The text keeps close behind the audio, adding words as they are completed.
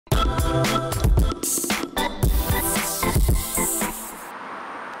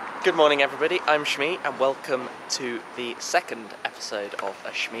Good morning everybody, I'm Shmee and welcome to the second episode of a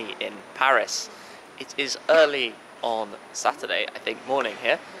Shmee in Paris. It is early on Saturday, I think, morning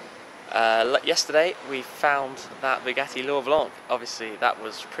here. Yesterday we found that Bugatti L'Or Blanc. Obviously that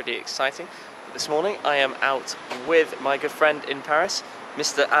was pretty exciting. But this morning I am out with my good friend in Paris,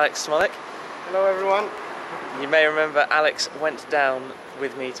 Mr. Alexsmolik. Hello everyone. You may remember Alex went down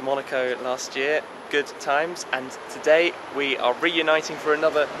with me to Monaco last year. Good times, and today we are reuniting for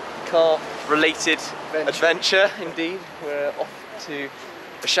another car-related adventure. Indeed, we're off to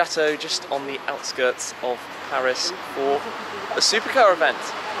a chateau just on the outskirts of Paris for a supercar event.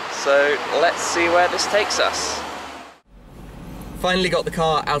 So let's see where this takes us. Finally got the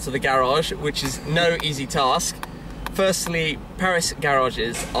car out of the garage, which is no easy task. Firstly, Paris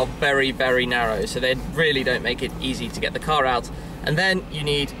garages are very, very narrow, so they really don't make it easy to get the car out. And then you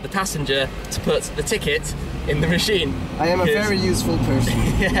need the passenger to put the ticket in the machine. I am a very useful person.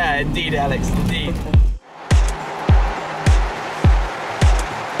 Yeah, indeed, Alex, indeed.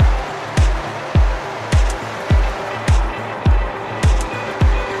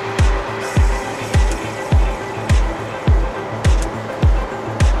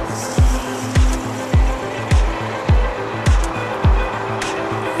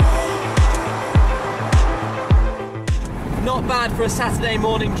 Not bad for a Saturday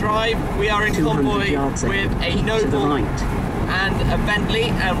morning drive. We are in convoy with a Noble and a Bentley,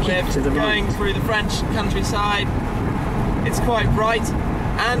 and we're going through the French countryside. It's quite bright,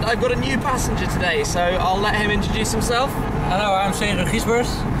 and I've got a new passenger today, so I'll let him introduce himself. Hello, I'm Seger Giesbers,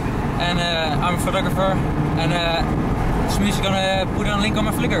 and I'm a photographer, and Shmee's gonna put a link on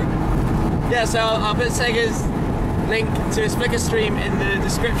my Flickr. Yeah, so I'll put Seger's link to his Flickr stream in the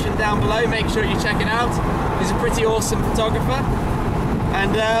description down below. Make sure you check it out. He's a pretty awesome photographer,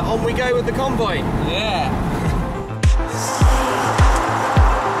 and on we go with the convoy. Yeah.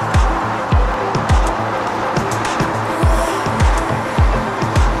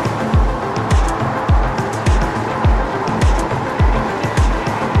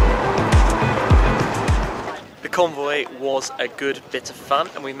 The convoy was a good bit of fun,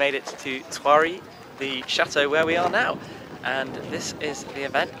 and we made it to Thoiry, the chateau where we are now. And this is the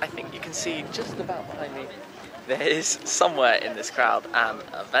event. I think you can see just about behind me there is somewhere in this crowd an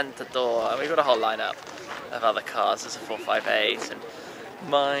Aventador, and we've got a whole lineup of other cars. There's a 458 and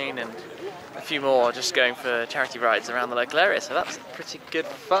mine and a few more just going for charity rides around the local area, so that's pretty good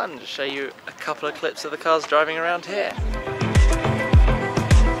fun to show you a couple of clips of the cars driving around here.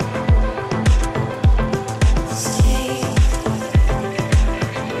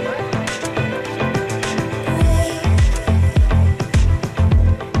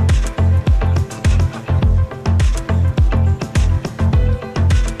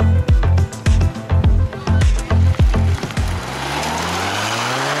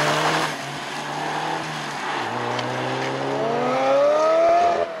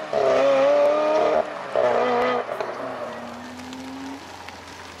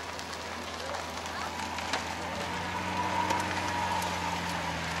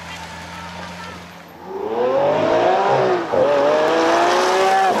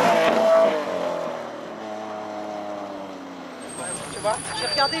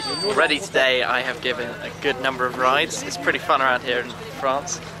 Already today I have given a good number of rides. It's pretty fun around here in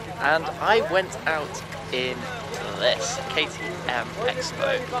France, and I went out in this KTM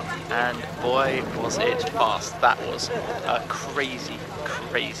Expo, and boy was it fast. That was a crazy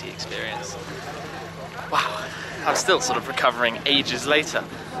experience. Wow, I'm still sort of recovering ages later.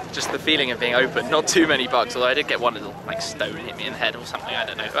 Just the feeling of being open, not too many bugs, although I did get one little like stone hit me in the head or something, I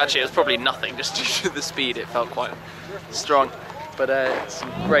don't know. Actually it was probably nothing, just due to the speed it felt quite strong. But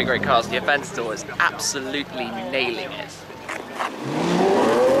some great cars. The Aventador is absolutely nailing it.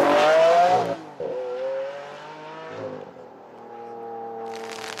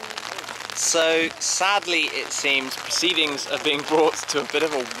 So sadly it seems proceedings are being brought to a bit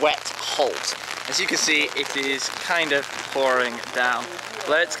of a wet halt. As you can see, it is kind of pouring down.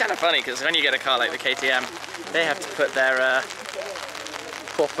 Although it's kind of funny because when you get a car like the KTM, they have to put their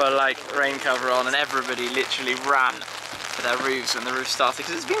proper like rain cover on, and everybody literally ran for their roofs when the roof started,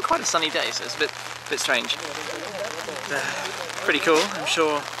 because it's been quite a sunny day, so it's a bit strange. Pretty cool. I'm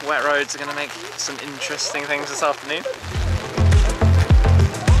sure wet roads are going to make some interesting things this afternoon.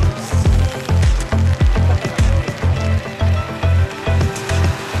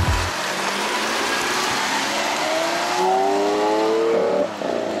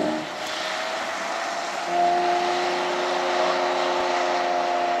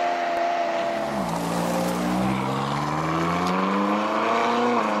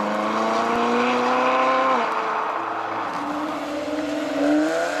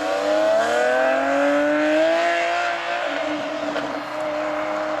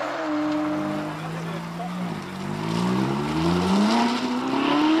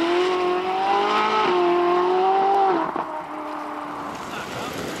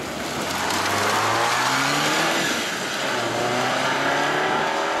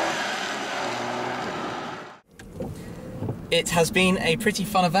 It has been a pretty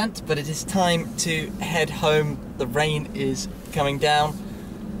fun event, but it is time to head home. The rain is coming down,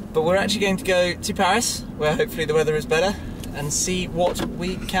 but we're actually going to go to Paris, where hopefully the weather is better, and see what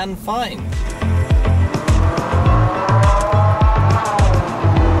we can find.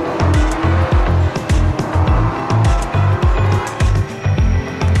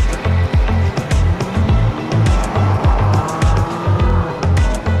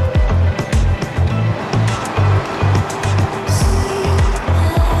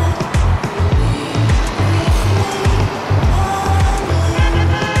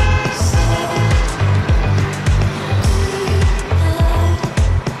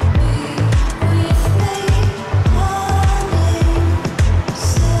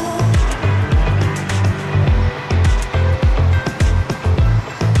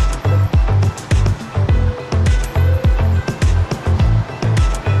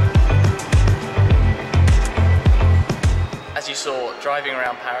 As you saw, driving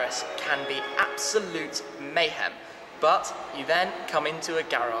around Paris can be absolute mayhem, but you then come into a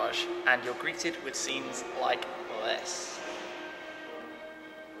garage and you're greeted with scenes like this.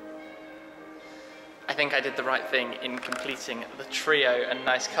 I think I did the right thing in completing the trio and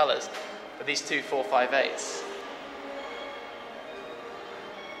nice colours for these two 458s.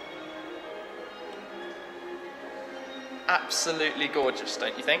 Absolutely gorgeous,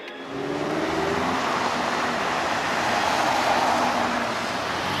 don't you think?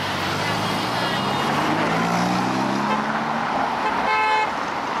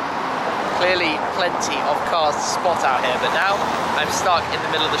 Clearly plenty of cars to spot out here, but now I'm stuck in the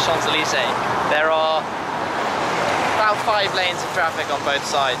middle of the Champs-Élysées. There are about 5 lanes of traffic on both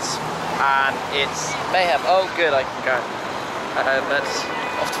sides, and it's mayhem. Oh good, I can go. But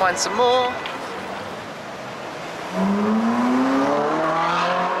off to find some more.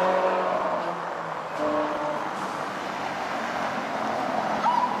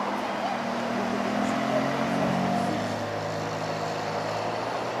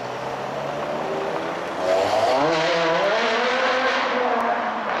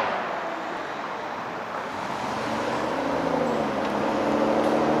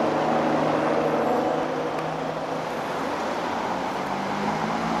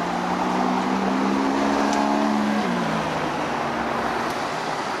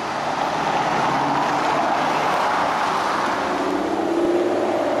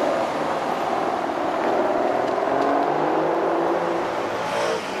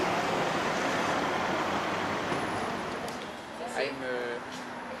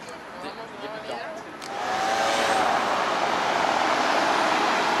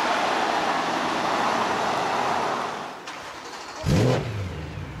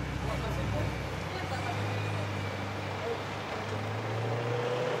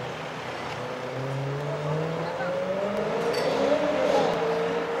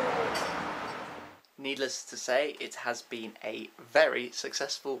 Needless to say, it has been a very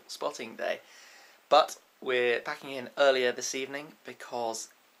successful spotting day, but we're packing in earlier this evening because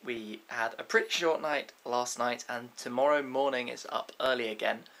we had a pretty short night last night, and tomorrow morning is up early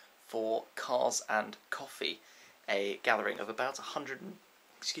again for Cars and Coffee, a gathering of about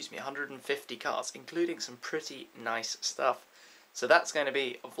 150 cars, including some pretty nice stuff. So that's going to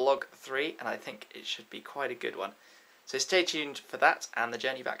be vlog 3, and I think it should be quite a good one. So stay tuned for that and the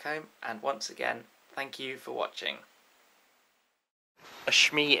journey back home, and once again, thank you for watching. A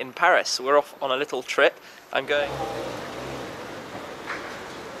Shmee in Paris. We're off on a little trip. I'm going